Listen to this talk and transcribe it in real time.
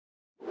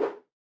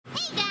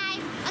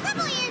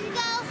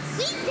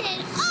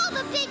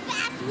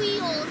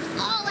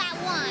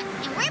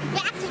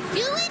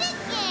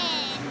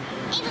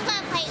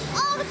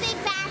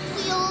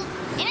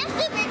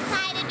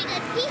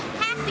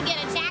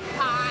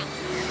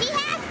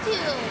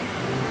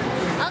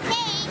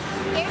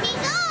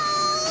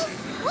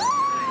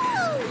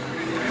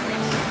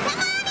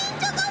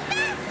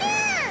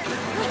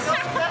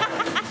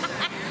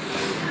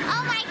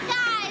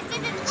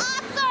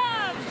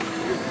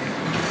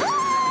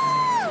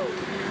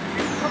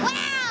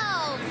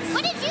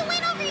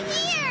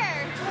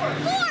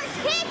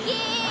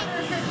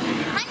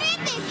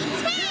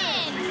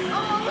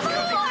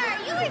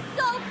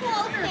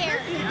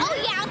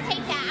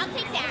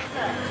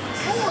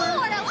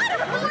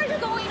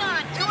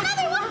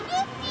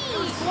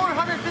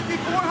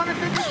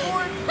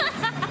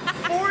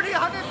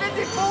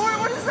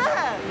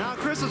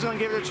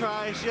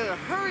try. She had to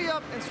hurry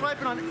up and swipe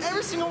it on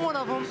every single one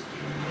of them.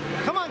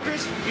 Come on,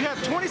 Chris. You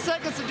have 20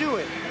 seconds to do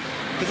it.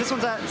 Because this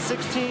one's at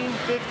 16,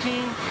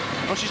 15.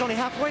 Oh, she's only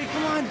halfway.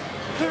 Come on.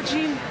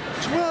 13,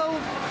 12.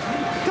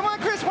 Come on,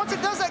 Chris. Once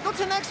it does that, go to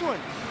the next one.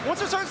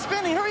 Once it starts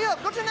spinning, hurry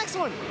up. Go to the next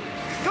one.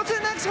 Go to the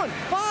next one.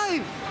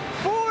 5,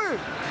 4,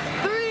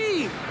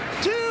 3,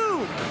 2,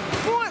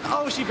 1.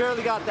 Oh, she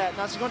barely got that.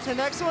 Now she's going to the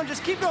next one.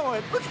 Just keep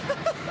going.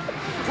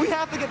 We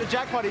have to get the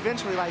jackpot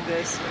eventually like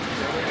this.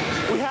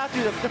 We have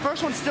to. The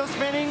first one's still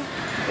spinning.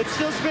 It's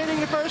still spinning,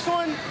 the first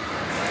one.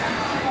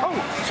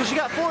 Oh, so she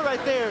got 4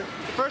 right there.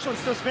 The first one's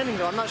still spinning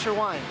though. I'm not sure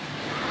why.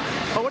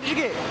 Oh, what did you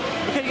get?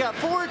 Okay, you got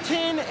 4,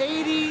 10,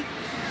 80.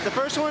 The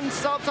first one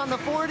stops on the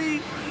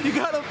 40. You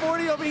got a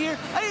 40 over here.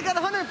 Hey, you got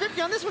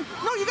 150 on this one.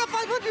 No, you got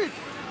 500.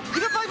 You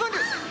got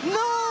 500.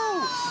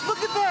 No! Look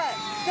at that.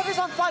 That is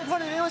on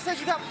 500. It only says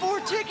you got 4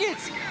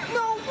 tickets.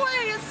 No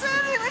way. It said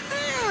it right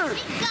there.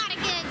 We gotta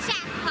get a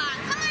jackpot.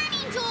 Come on,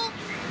 Angel.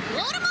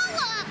 Load them all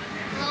up.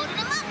 Loading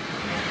them up.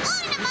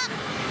 Loading them up.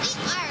 We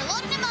are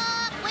loading them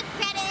up with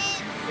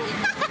credits.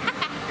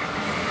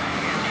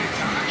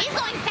 He's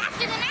going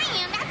faster than I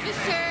am, that's for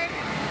sure.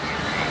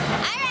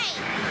 All right.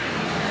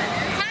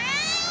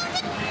 Time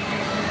to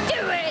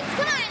do it.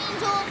 Come on,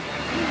 Angel.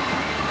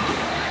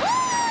 Woo!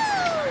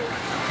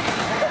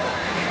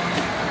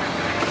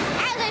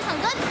 Those are some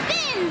good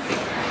spins.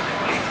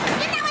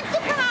 Spin that one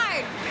super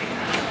hard.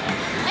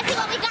 Let's see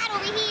what we got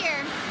over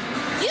here.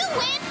 You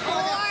win 4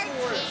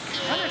 tickets.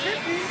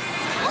 150.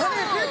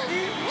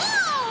 150.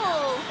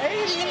 Whoa!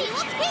 80.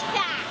 We'll take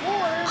that. 4.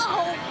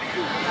 Oh.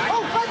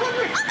 Oh,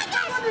 500. Oh my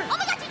gosh! Oh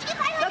my gosh, did you get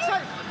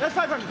 500? That's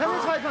 500. That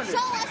was 500.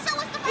 Show us the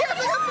 500. Yes,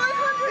 I got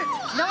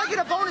 500. Now I get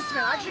a bonus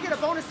spin. I actually get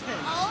a bonus spin.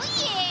 Oh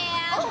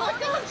yeah. Oh my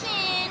bonus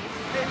spin.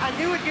 I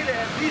knew we'd get it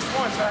at least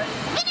once, right?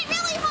 Spin it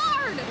really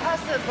hard. It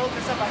has to load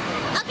this up, I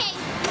think. Okay.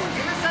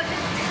 Give it a second.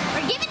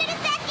 We're giving it a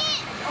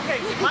second. Okay,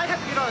 might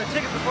have to get on the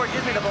ticket before it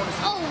gives me the bonus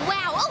spin. Oh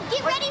wow. Oh,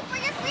 get ready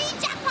for your free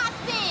jackpot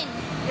spin.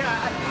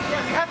 Yeah,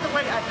 we have to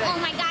wait, I think. Oh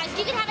my gosh,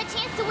 you can have a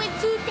chance to win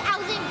 2,000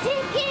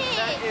 tickets.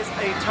 That is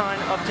a ton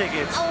of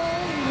tickets. Oh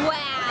wow.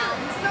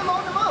 You still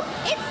load them up.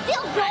 It's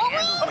still going?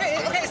 Okay,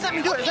 it's let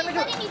me do it. Okay, Let me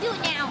do let me do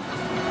it now.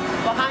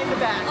 Behind the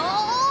back.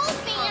 Oh,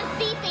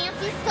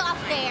 fancy stuff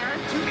there.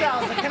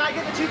 2,000. Can I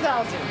get the 2,000?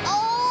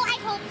 Oh, I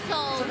hope so.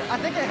 I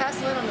think it has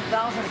to land on the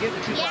 1,000 to get the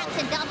 2,000. Yeah,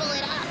 to double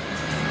it up.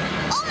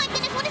 Oh my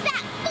goodness, what is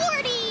that?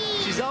 40!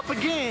 She's up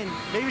again.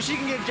 Maybe she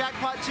can get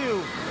jackpot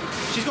too.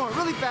 She's going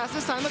really fast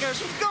this time. Look at her,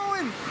 she's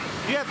going.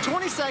 You have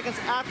 20 seconds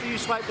after you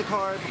swipe the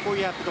card before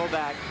you have to go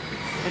back.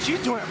 And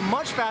she's doing it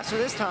much faster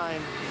this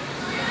time.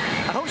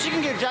 I hope she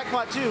can get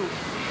jackpot too.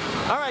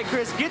 All right,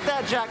 Chris, get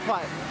that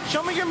jackpot.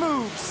 Show me your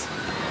moves.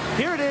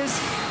 Here it is.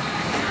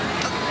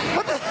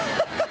 What the?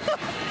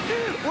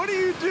 What are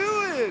you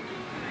doing?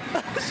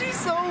 She's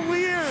so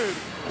weird.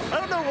 I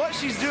don't know what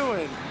she's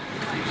doing.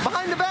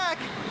 Behind the back.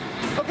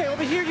 Okay,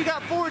 over here you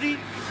got 40.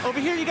 Over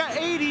here you got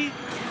 80.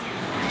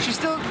 She's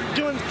still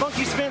doing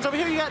funky spins. Over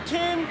here you got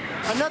 10.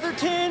 Another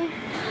 10.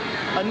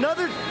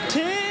 Another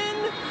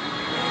 10.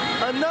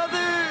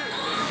 Another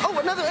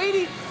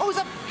 80. Oh, it's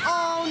up.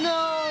 Oh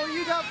no,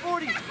 you got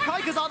 40.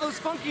 Probably because all those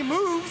funky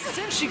moves.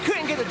 Since she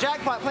couldn't get the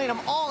jackpot playing them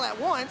all at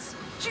once,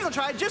 she's gonna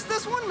try just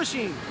this one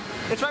machine.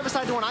 It's right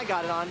beside the one I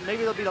got it on.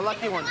 Maybe it'll be the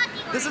lucky one.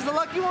 This is the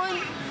lucky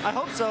one? I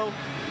hope so.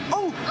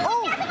 Oh!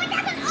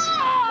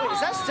 Wait, is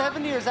that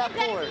 70 or is that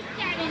 4?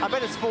 I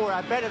bet it's 4.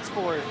 I bet it's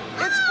 4.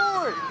 It's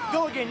 4!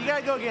 Go again. You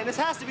gotta go again. This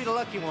has to be the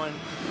lucky one.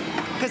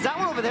 Because that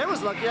one over there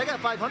was lucky. I got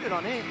 500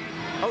 on it.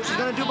 Oh, she's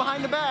gonna do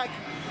behind the back.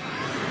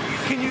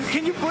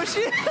 Can you push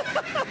it?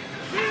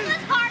 It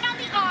was hard on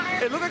the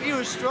arm. It looked like you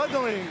were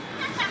struggling.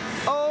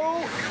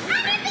 Oh!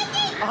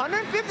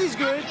 150 is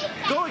good.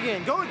 Go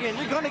again. Go again.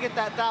 You're gonna get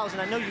that 1,000.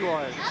 I know you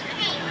are.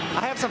 Okay.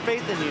 I have some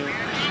faith in you.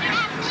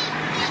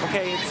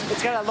 Okay,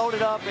 it's gotta load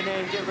it up and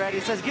then get ready.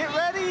 It says get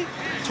ready.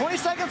 20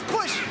 seconds.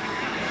 Push.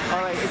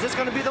 All right. Is this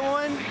gonna be the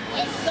one?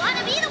 It's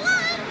gonna be the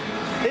one.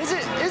 Is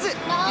it? Is it?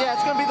 No. Yeah,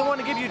 it's gonna be the one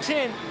to give you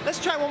 10. Let's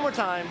try one more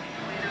time.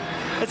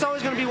 It's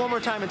always gonna be one more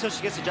time until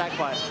she gets the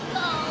jackpot.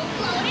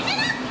 Loading it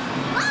up.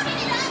 Loading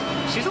it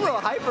up. She's a little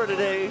hyper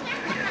today.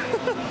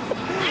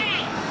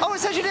 Alright. Oh, it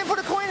says you didn't put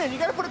a coin in. You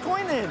gotta put a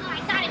coin in. Oh,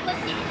 I thought it was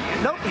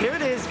there. Nope, here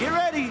it is. Get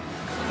ready.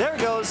 There it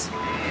goes.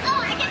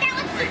 Oh, I get that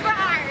one super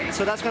hard.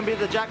 So that's gonna be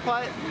the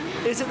jackpot.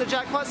 Is it the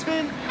jackpot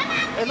spin?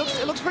 It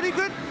looks pretty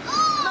good.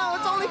 Oh. No,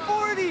 it's only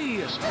 40. He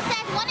just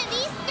said one of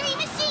these 3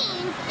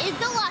 machines is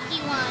the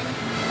lucky one.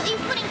 So he's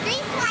putting 3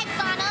 swipes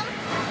on them.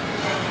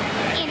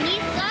 And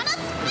he's gonna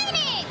spin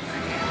it.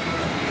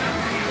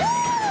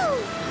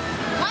 Woo!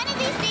 One of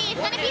these 3 is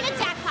gonna be the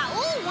jackpot.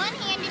 Ooh, one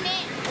hand in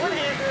it. One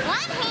hand.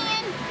 One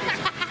hand.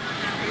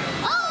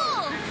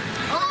 Oh,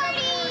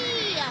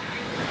 40.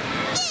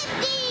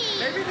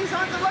 50. Maybe these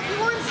aren't the lucky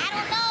ones? I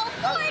don't know.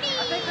 40.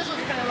 I think this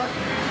one's kind of lucky.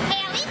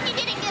 Hey, at least you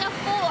didn't get a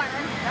 4.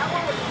 That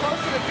one was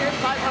closer to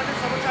 500,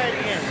 so we'll try it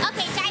again.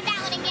 Okay, try that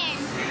one again.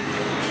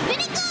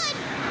 Spin it good.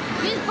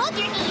 Use both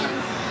your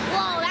hands.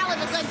 Whoa, that was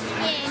a good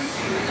spin.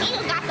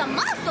 Angel's got some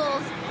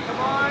muscles.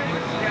 Come on.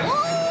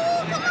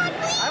 Ooh, come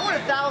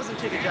 1,000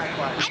 ticket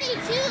jackpot. I do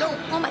too. Nope.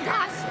 Oh my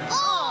gosh.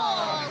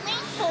 Oh, lane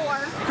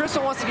 4.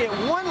 Crystal wants to get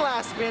one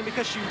last spin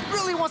because she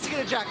really wants to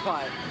get a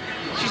jackpot.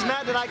 She's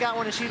mad that I got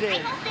one and she I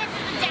did. hope this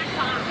is the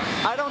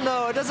jackpot. I don't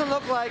know. It doesn't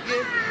look like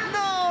it.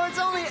 No, it's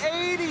only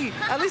 80.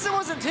 At least it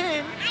wasn't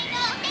 10. I know.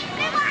 Thanks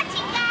for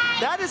watching, guys.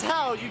 That is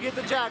how you get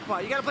the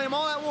jackpot. You got to play them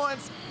all at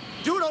once.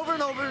 Do it over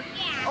and over,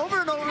 Yeah.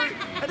 over and over,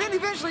 and then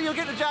eventually you'll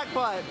get the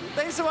jackpot.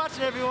 Thanks for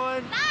watching,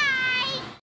 everyone. Bye.